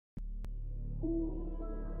She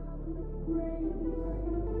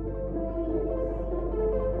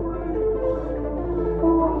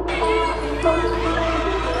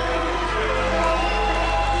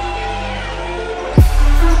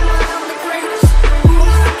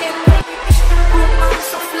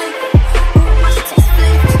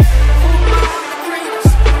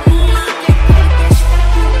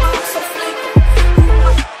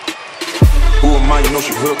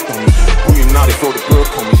hooked on me. Who you naughty for the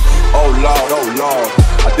book on me? Oh Lord,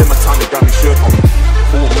 I did my time, they got me shook on me.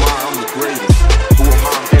 Who am I? I'm the greatest. Who am I?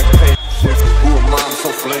 I'm getting paid. Who am I? I'm so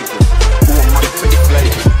flagrant. Who am I to take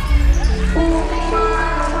flavor? Who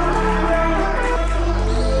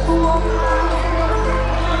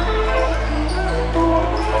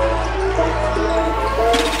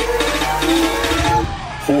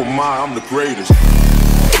am I? I'm the greatest.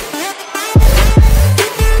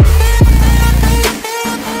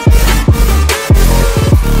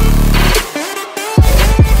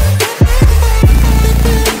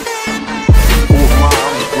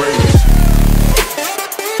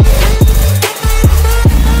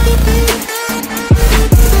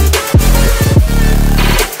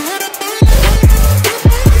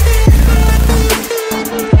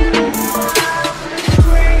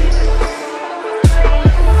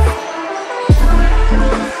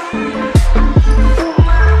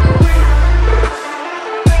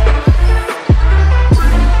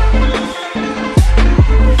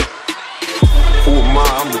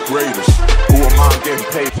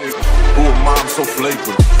 So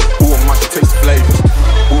flagrant. Who am I to taste flavors?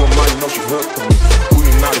 Who am I? You know she hooked on me. Who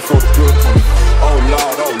you naughty for the good on me? Oh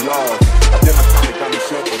Lord, I did my time, they got me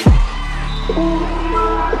shook on me. Who am I?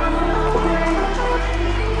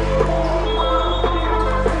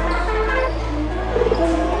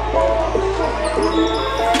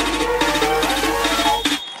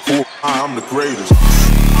 I'm the greatest.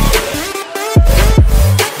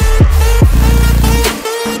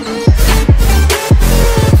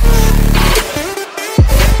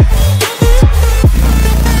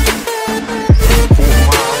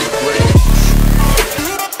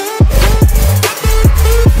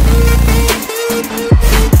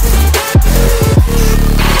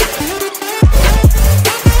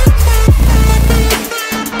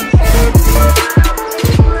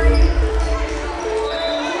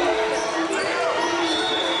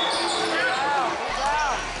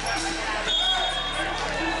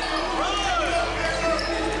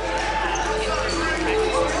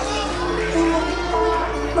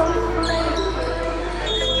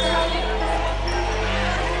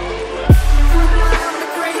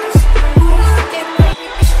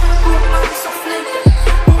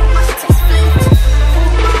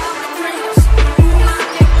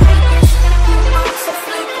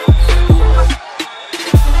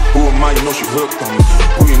 She hooked on me.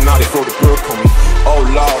 Who you naughty for the book on me? Oh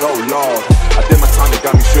Lord, I did my time, they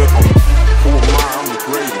got me shook on me. Who am I? I'm the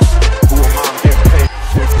greatest. Who am I? I'm getting paid.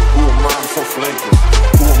 Who am I? I'm so flagrant.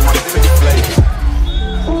 Who am I to take flavor?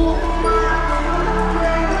 Who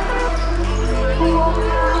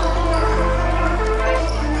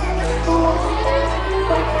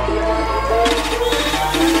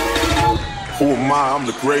am I? I'm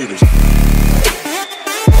the greatest.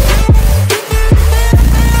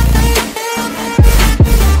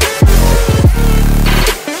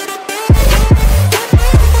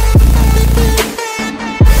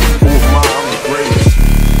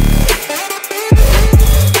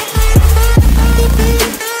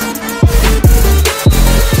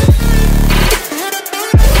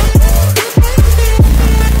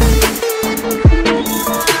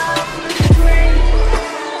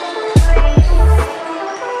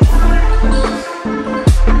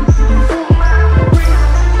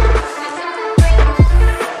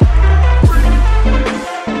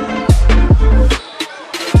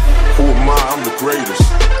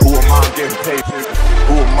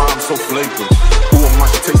 So flagrant. Who am I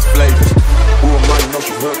to taste flavors? Who am I? You know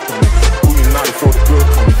she hooked on me. Who you naughty for the good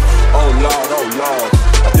on me? Oh Lord,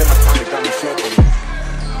 I did my time, they got me shook on me.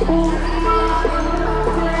 Who am I?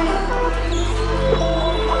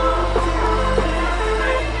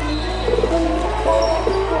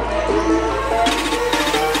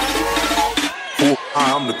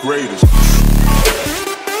 I'm the greatest.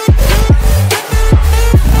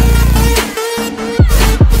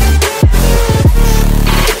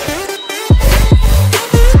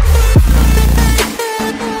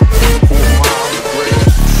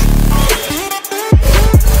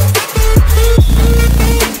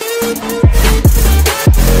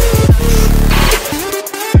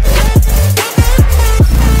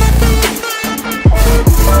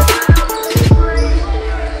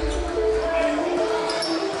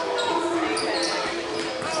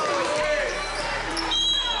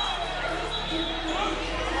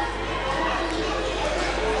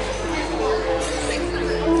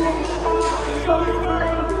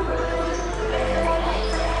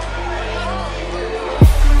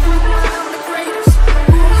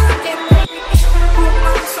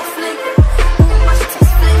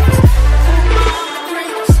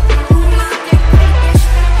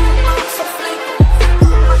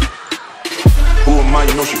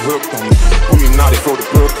 you know she hooked on me. Who you naughty for the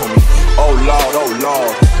book on me? Oh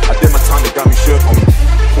Lord, I did my time, they got me shook on me.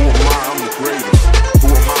 Who am I? I'm the greatest. Who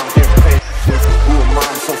am I? I'm getting paid. Who am I?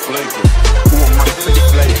 I'm so flagrant. Who am I? I'm pretty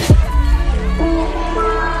flagrant.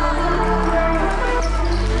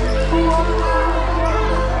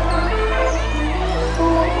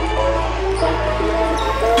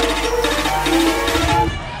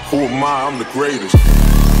 Who am I? I'm the greatest.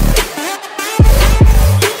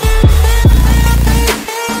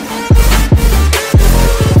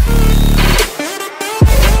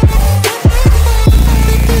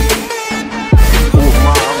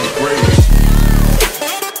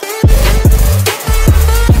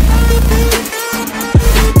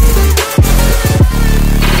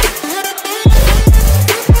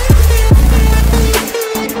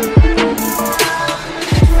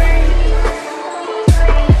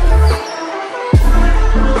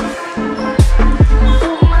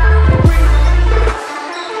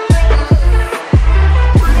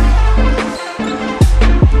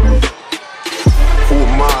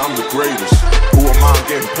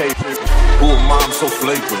 So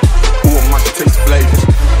flagrant. Who am I to taste flavors?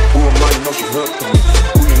 Who am I to know she hooked on me?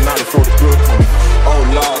 Who you naughty for the good on me? Oh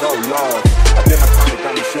Lord, I did my time, they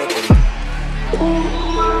got me shook on me. Who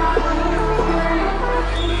am I?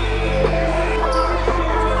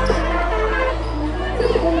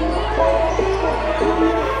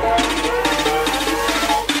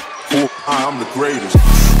 I'm the greatest.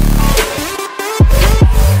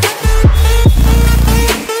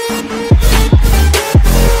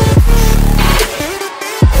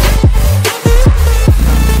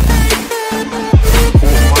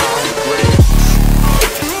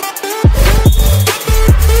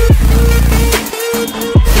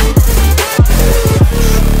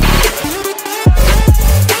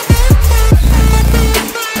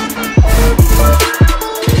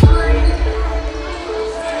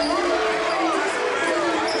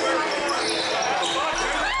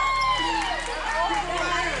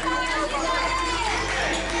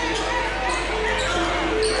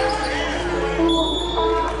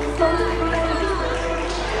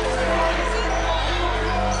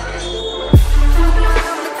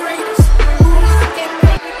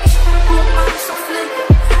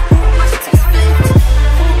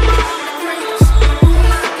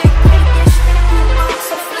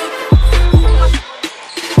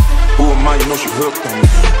 She hooked on me.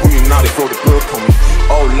 Who you naughty for the book on me?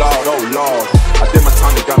 Oh Lord, I did my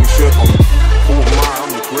time, they got me shook on me. Who am I?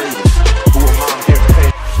 I'm the greatest. Who am I? I'm getting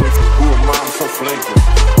paid. Who am I? I'm so flagrant.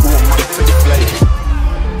 Who am I to take the flavor?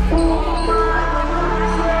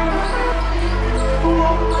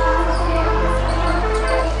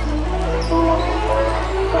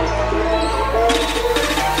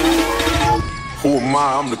 Who am I?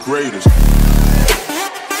 I'm the greatest.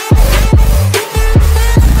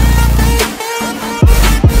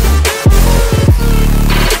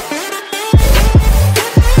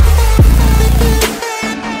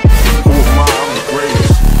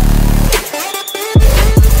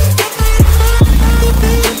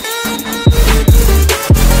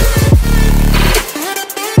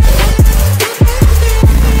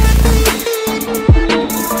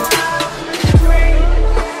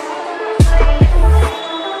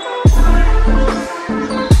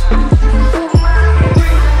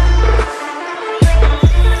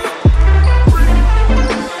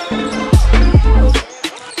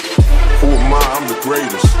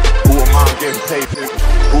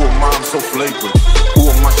 So flagrant. Who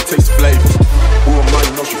am I to taste flavors? Who am I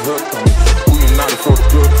to know she hooked on me? Who you naughty for the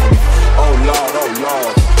good on me? Oh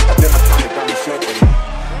Lord, I did my time, they got me shook on me.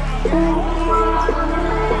 Who am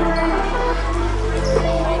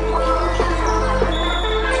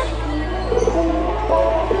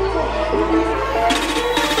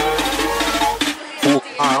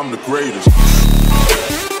I? I'm the greatest.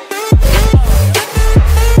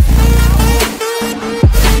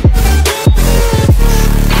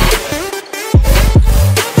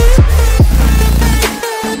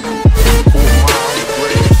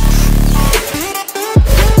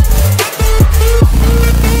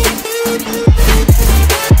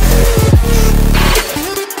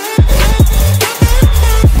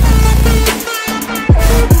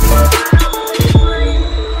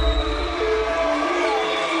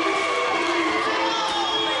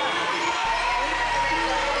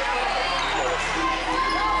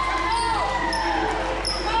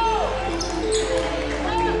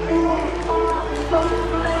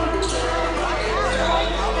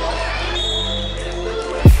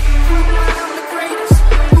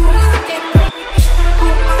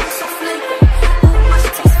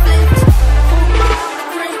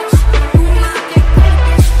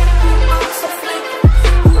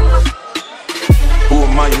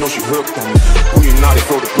 hooked on me. Who you naughty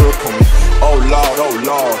for the book on me? Oh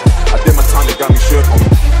Lord, I did my time, they got me shook on me.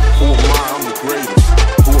 Who am I? I'm the greatest.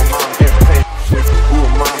 Who am I? I'm getting paid. Who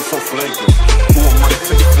am I? I'm so flagrant. Who am I to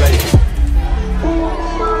take the flavor? Who am I?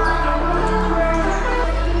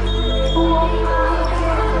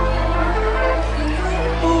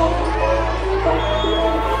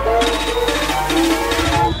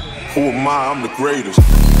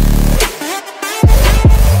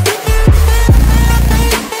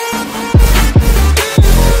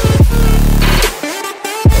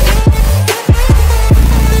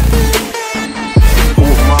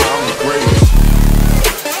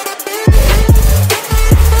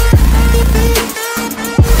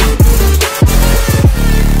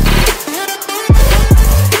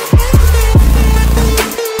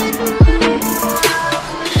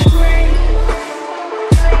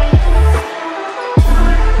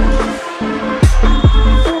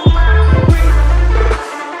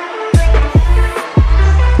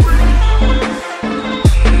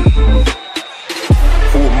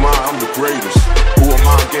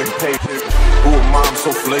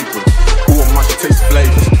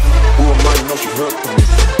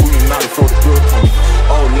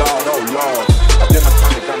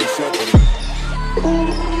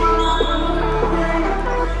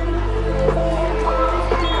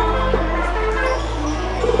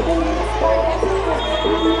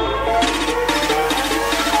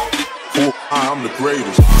 I'm the greatest. I'm the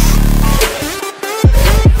greatest.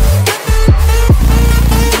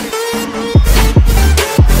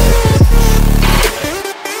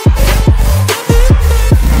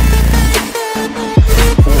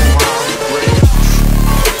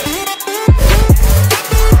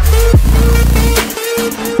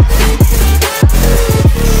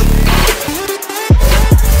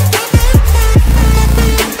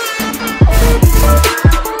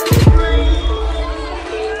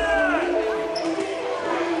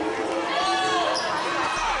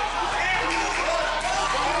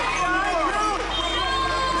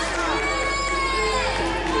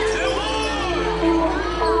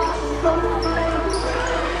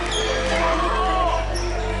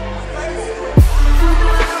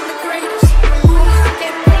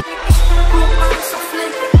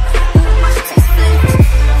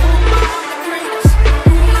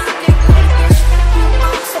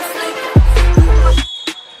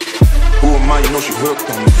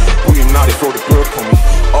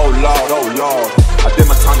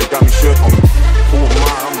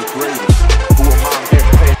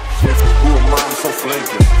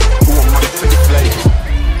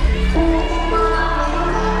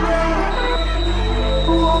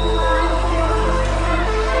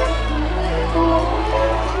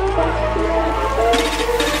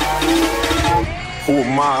 Who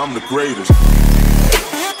am I? I'm the greatest.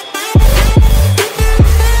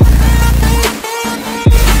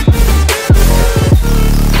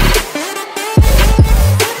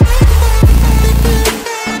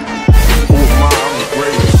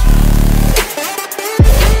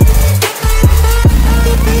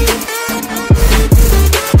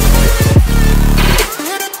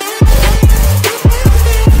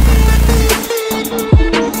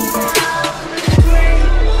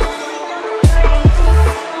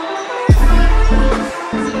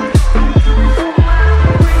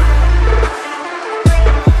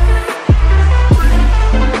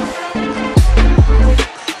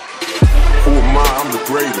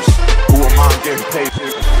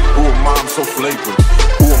 So flagrant.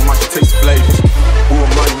 Who am I to taste flavors? Who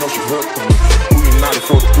am I? You know she hooked on me. Who you naughty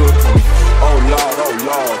for the good on me? Oh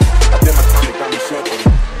Lord, I did my time, they got me shook on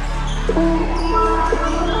me. Who am I?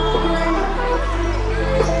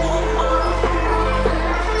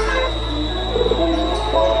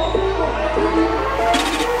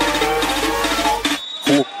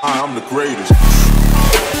 I'm the greatest.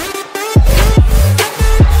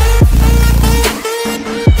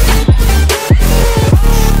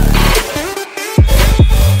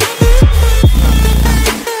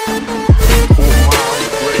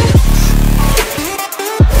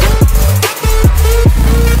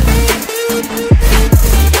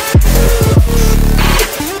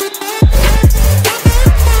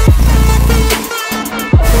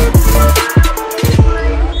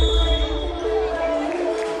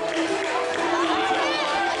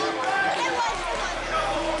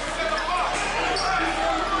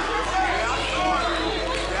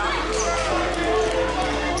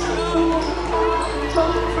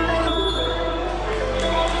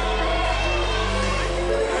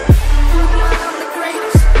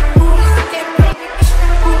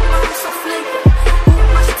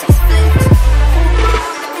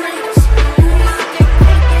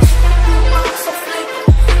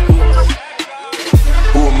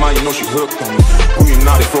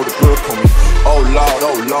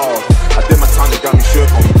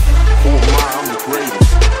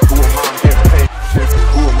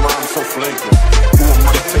 flagrant? Who am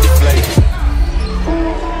I to take it flagrant?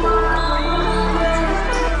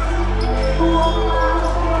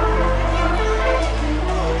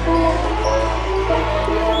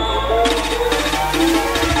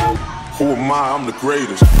 Who am I? I'm the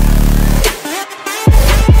greatest.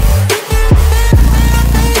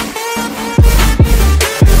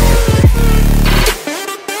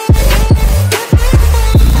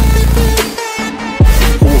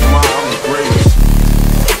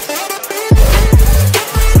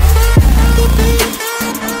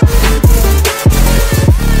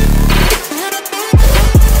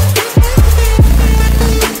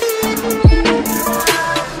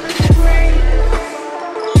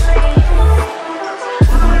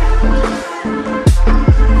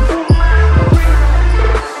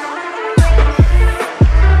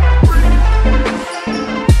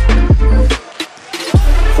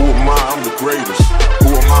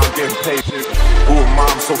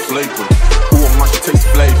 So flagrant. Who am I to taste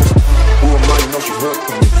flavors? Who am I? You know she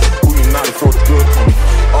hooked on me. Who you not to throw the good on me?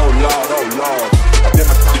 Oh Lord, I did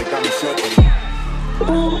my time, it got me shut on me.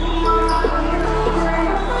 Who am I?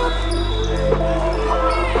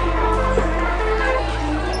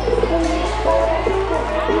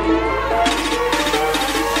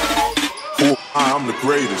 I'm the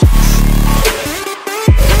greatest.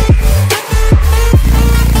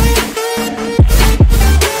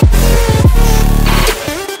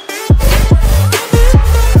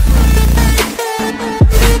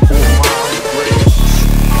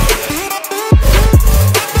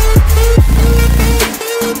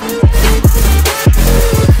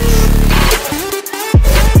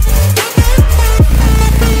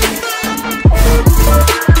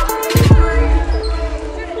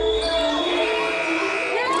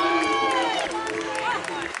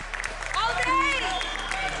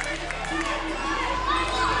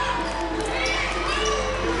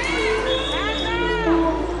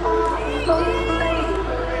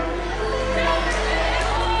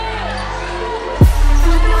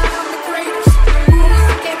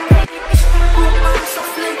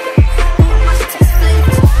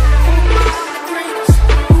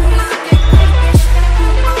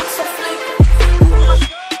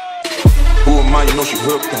 She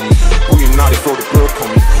hooked on me. Who you not to throw the book on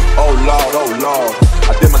me? Oh Lord,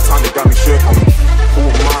 I did my time, it got me shook on me. Who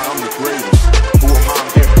am I? I'm the greatest. Who am I? I'm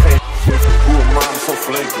getting paid. Who am I? I'm so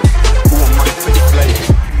flagrant. Who am I to take it flagrant?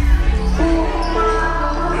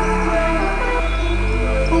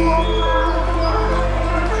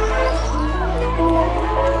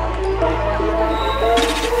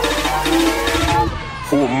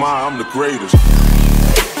 Who am I? I'm the greatest.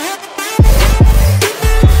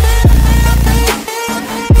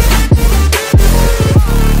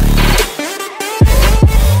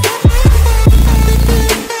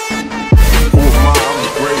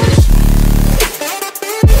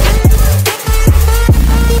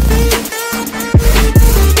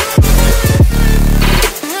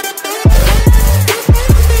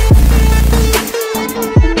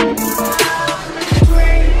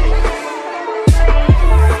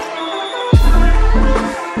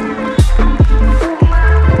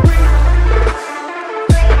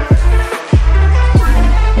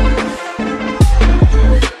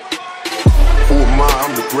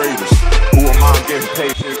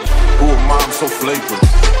 So flagrant.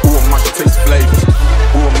 Who am I to taste flavors?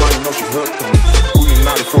 Who am I? You know she hooked on me. Who you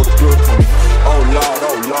not to throw the good on me? Oh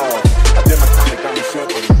Lord, I did my time, it got me shut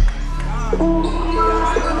on me. Who am I?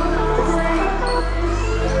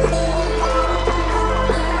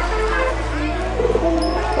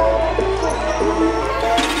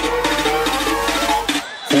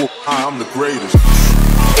 I'm the greatest.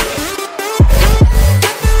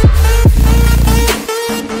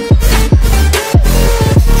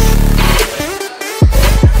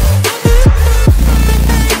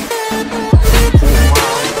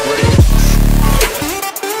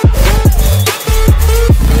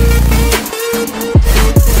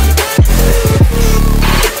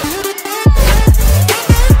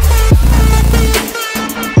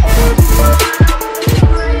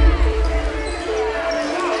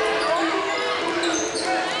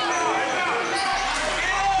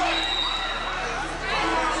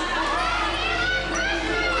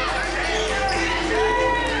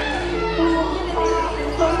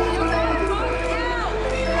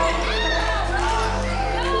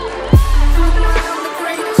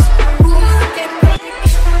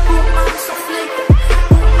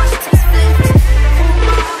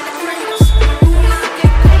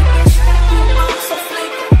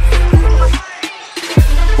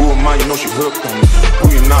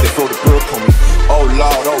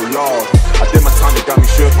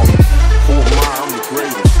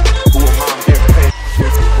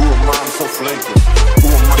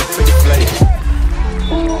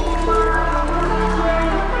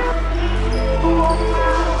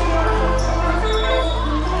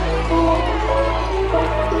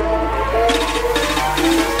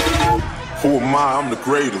 Who am I? I'm the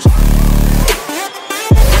greatest.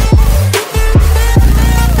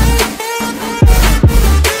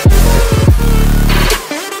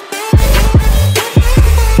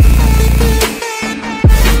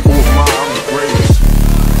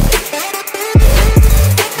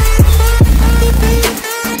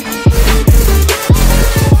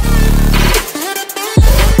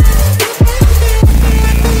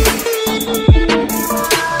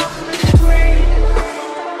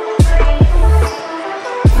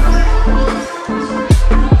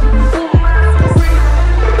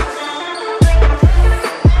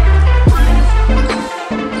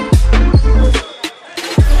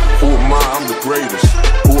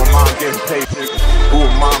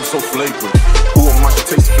 So flagrant. Who am I to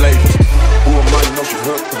taste flavors? Who am I to know she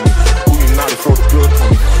hooked on me? Who you not to throw the good on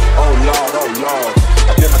me? Oh Lord,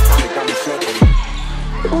 I did my time, it got me shook on me.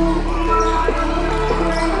 Who am I?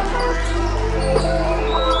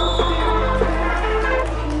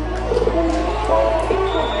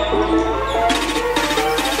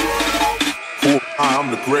 I'm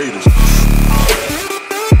the greatest.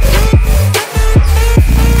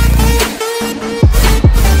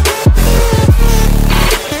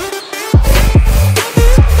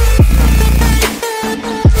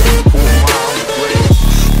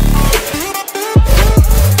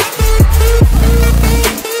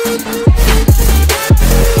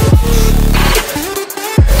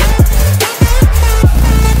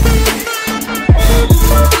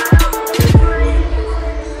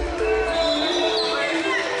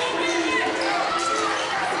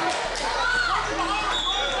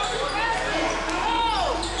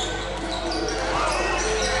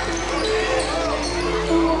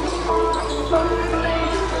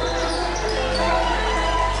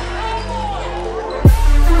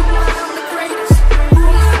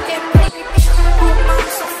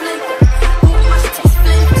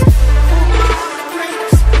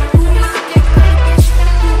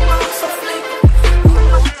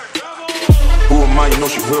 Know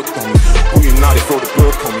she hooked on me. Who you naughty throw the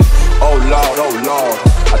book on me? Oh Lord,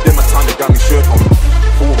 I did my time, they got me shook on me.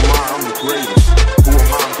 Who am I? I'm the greatest. Who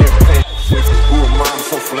am I? I'm getting paid. Who am I? I'm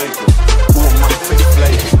so flagrant. Who am I to take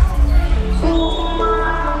flavor? Who am I?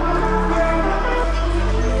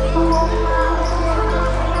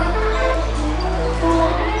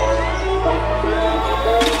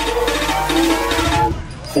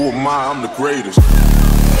 I'm the greatest.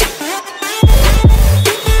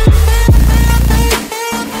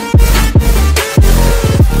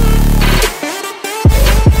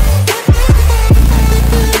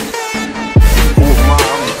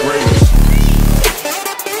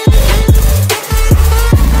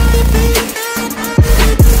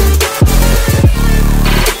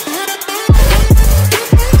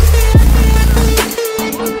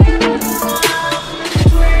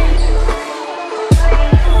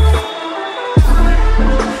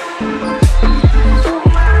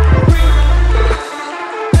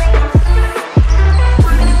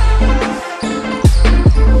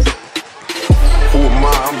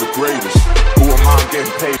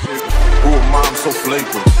 So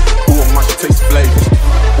flagrant. Who am I to taste flavors?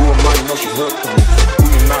 Who am I to know she hooked on me? Who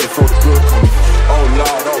you not to throw the good on me? Oh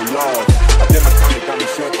Lord, I did my time, it got me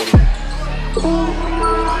shook on me. Who am I?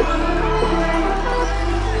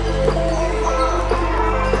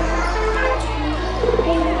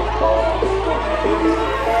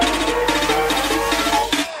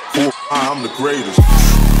 I'm the greatest.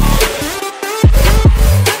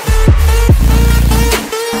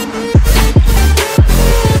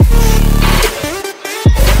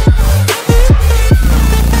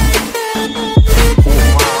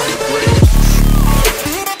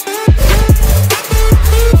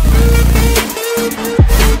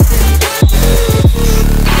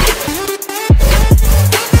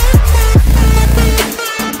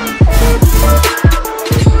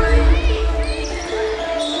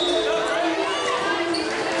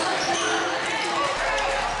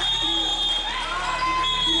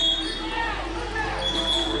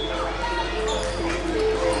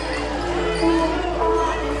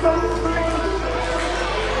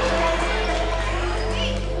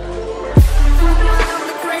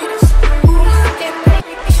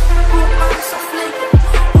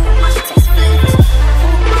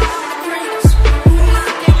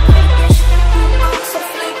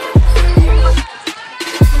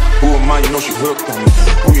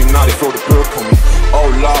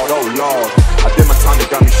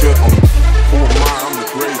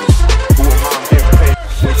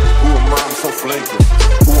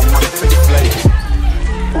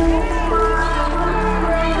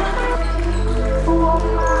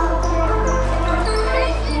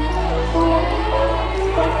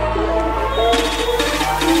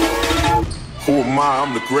 am I?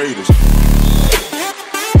 I'm the greatest.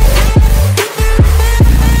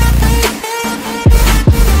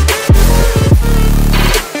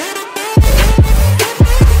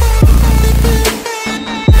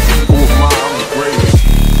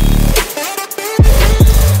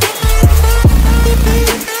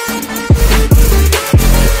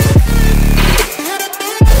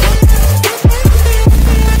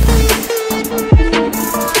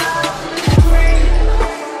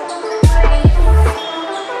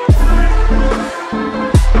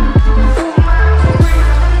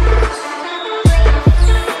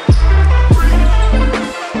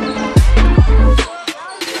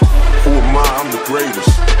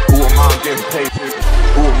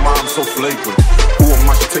 So flagrant. Who am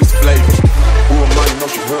I to taste flavors? Who am I? You know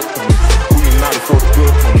she hooked on me. Who united for the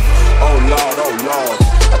good for me? Oh Lord, oh Lord.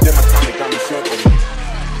 I did my time, they got me shook on me.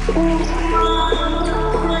 Who am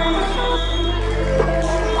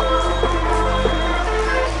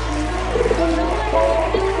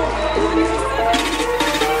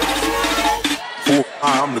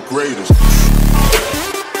I? I'm the greatest.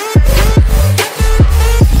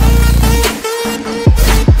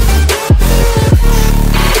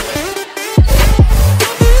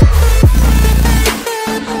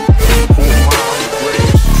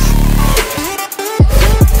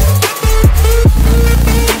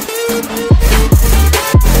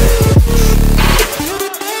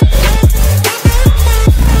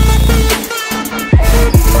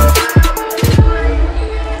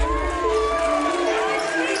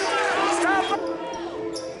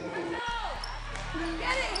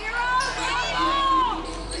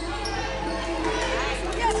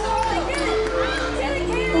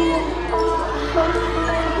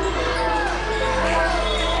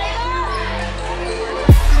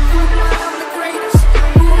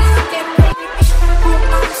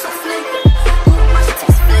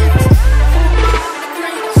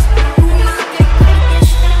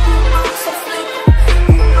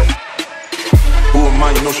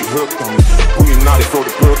 She hooked on me. Who united for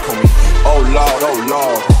the good on me. Oh Lord, oh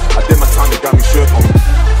Lord. I did my time, they got me shook on me.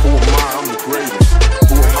 Who am I? I'm the greatest.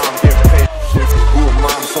 Who am I? I'm getting paid. Who am I?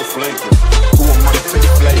 I'm so flagrant. Who am I to take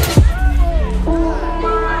flavors?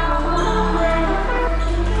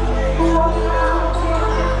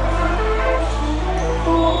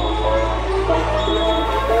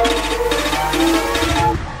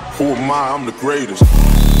 Who am I? I'm the greatest.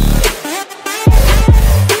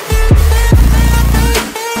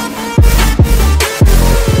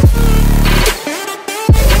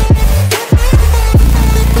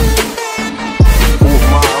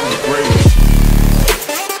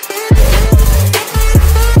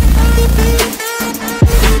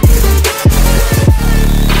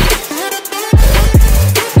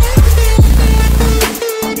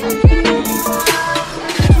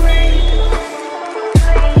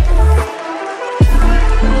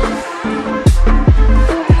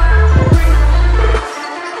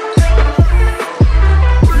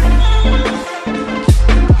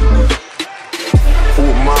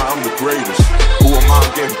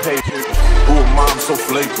 So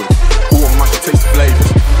flagrant. Who am I to taste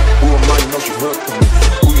flavors? Who am I? You know she hooked on me.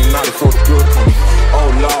 Who united for the good for me? Oh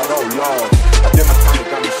Lord, oh Lord. I did my time, they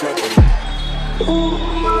got me shook on me. Who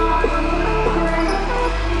am I?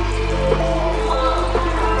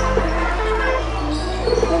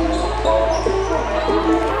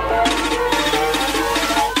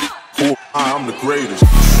 I'm the greatest.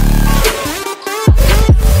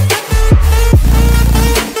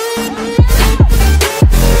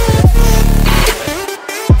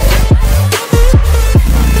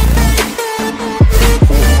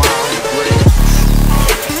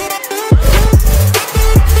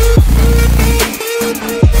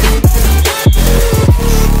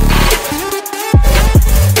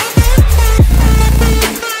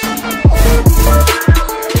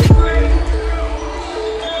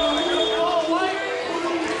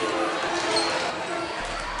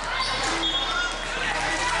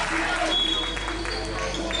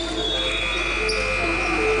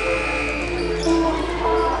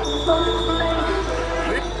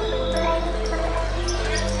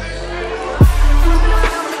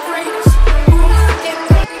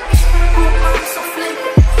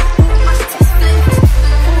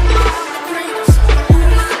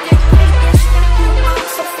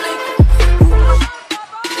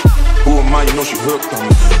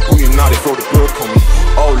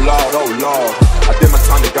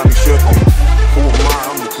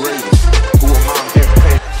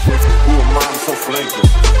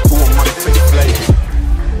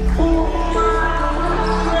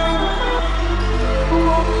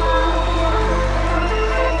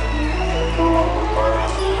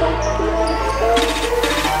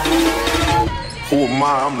 Who am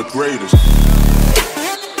I? I'm the greatest.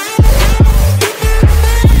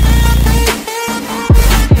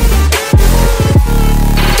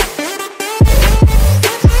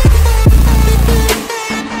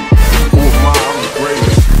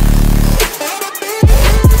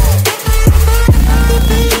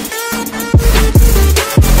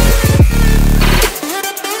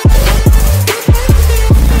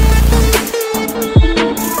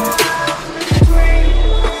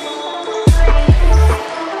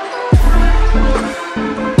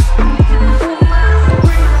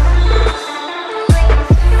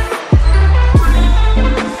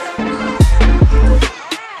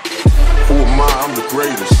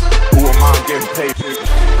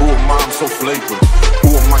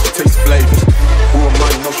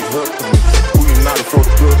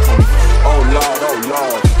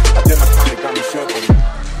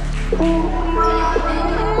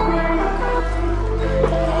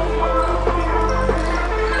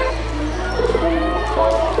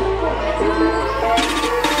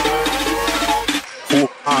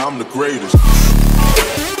 I'm the greatest.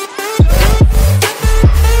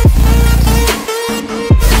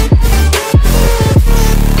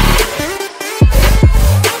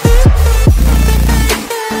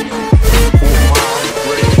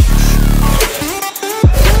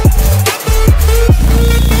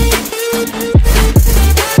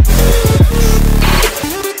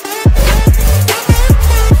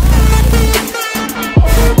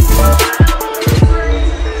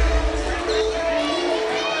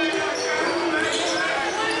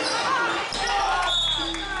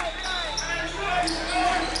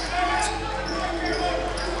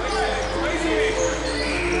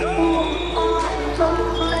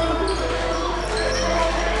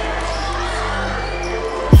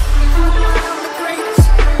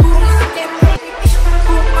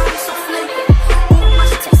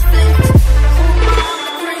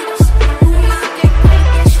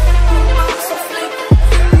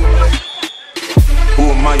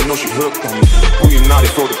 She hooked on me. We ain't naughty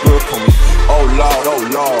for the book on me. Oh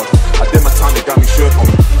Lord, I did my time, they got me shook on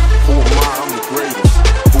me. Who am I? I'm the greatest.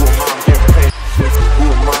 Who am I? I'm getting paid. Who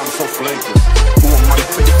am I? I'm so flaky. Who am I to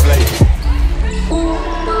take a flavor?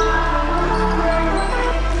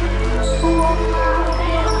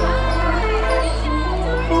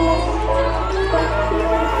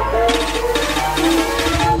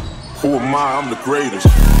 Who am I? I'm the greatest.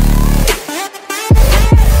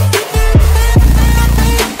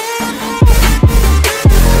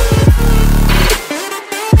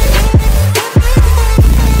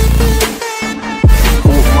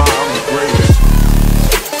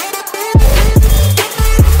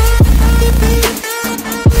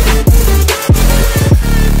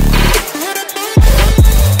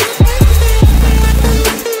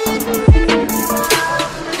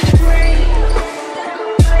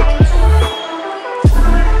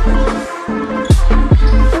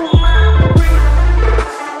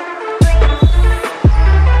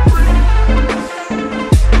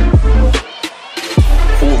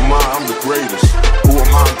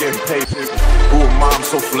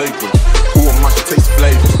 So flagrant. Who am I to taste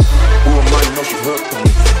flavors? Who am I to know she hooked on me?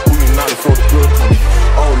 Who you naughty for the good on me?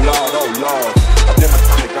 Oh Lord, I did my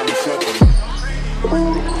time, they got me shook on me.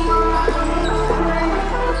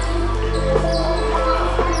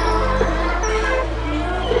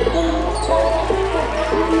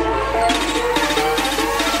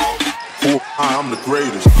 Who am I? I'm the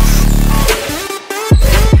greatest.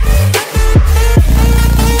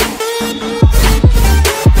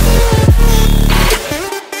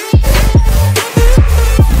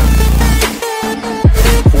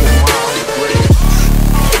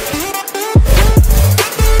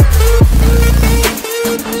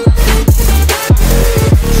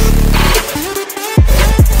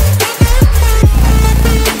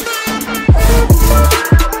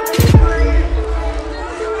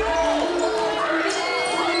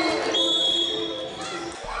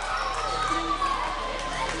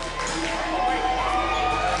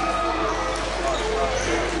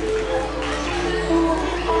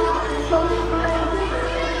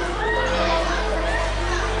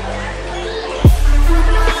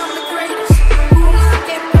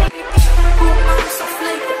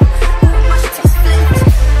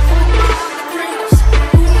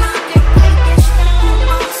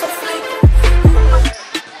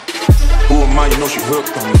 She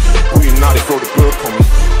hooked on me. We ain't naughty for the book on me.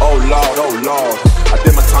 Oh Lord, I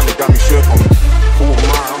did my time, they got me shook on me. Who am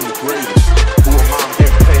I? I'm the greatest. Who am I? I'm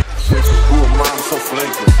getting paid. Who am I? I'm so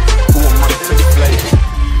flagrant. Who am I to take a flavor?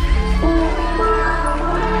 Who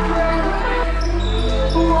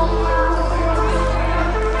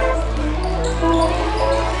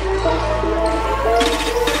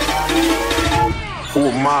Who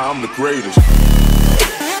am I? I'm the greatest.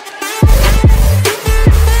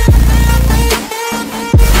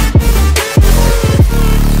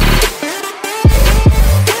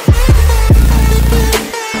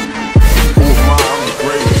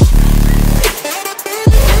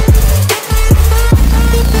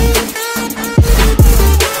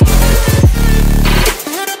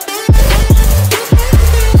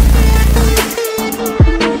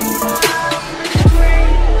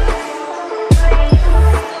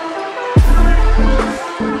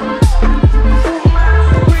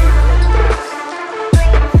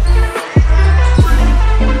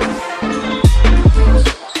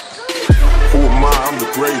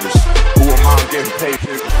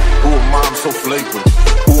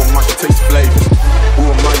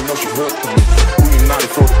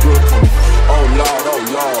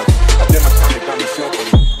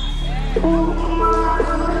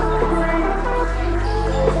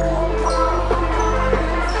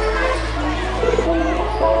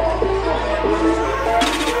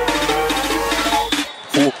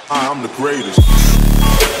 I'm the greatest.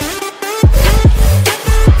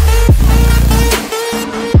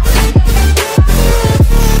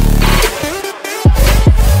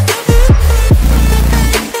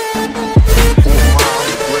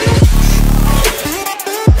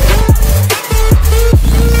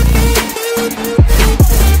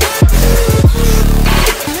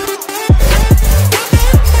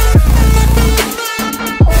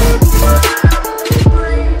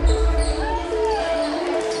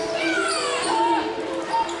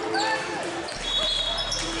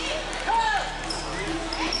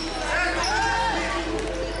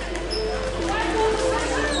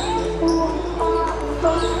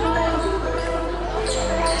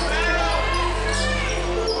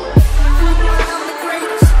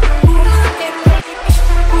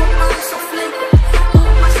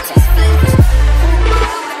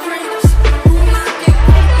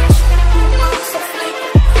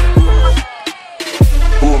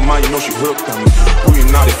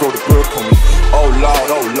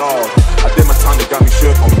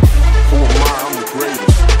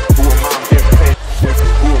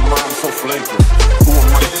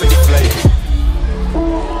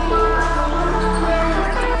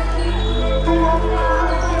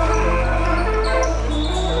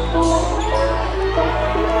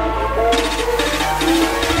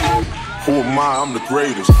 I'm the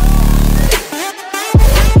greatest.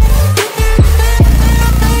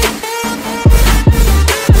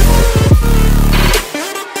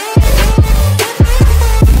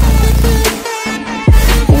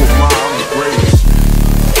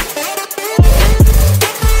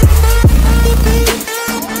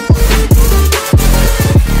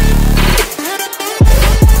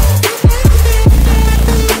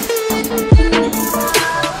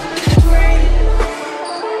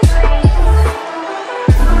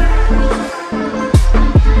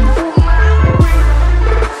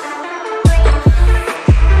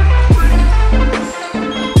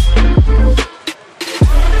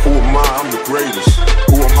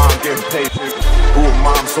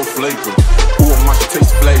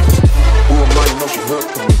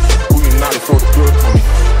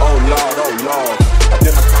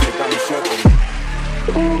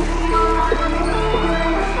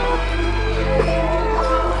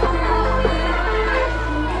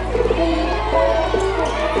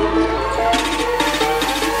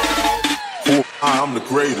 I'm the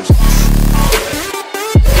greatest.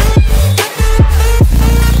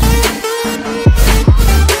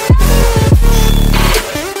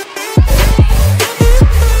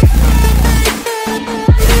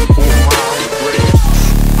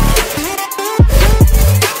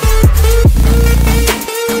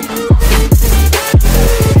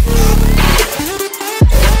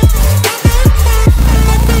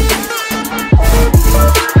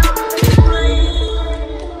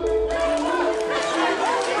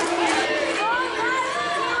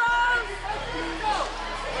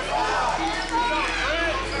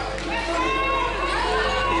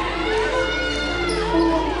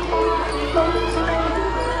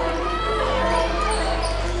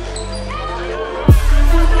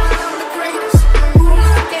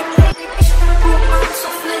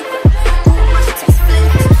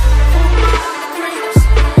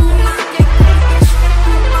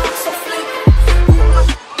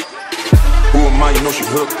 She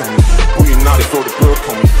hooked on me. We ain't naughty for the book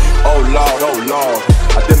on me. Oh Lord,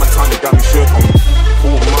 I did my time, it got me shook on me.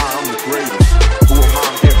 Who am I? I'm the greatest. Who am I?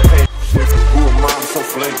 I'm getting paid. Who am I? I'm so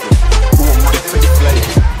flagrant. Who am I to take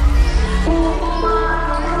flavor? Who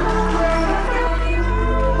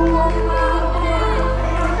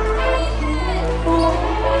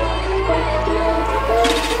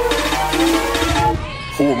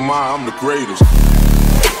am I? I'm the greatest.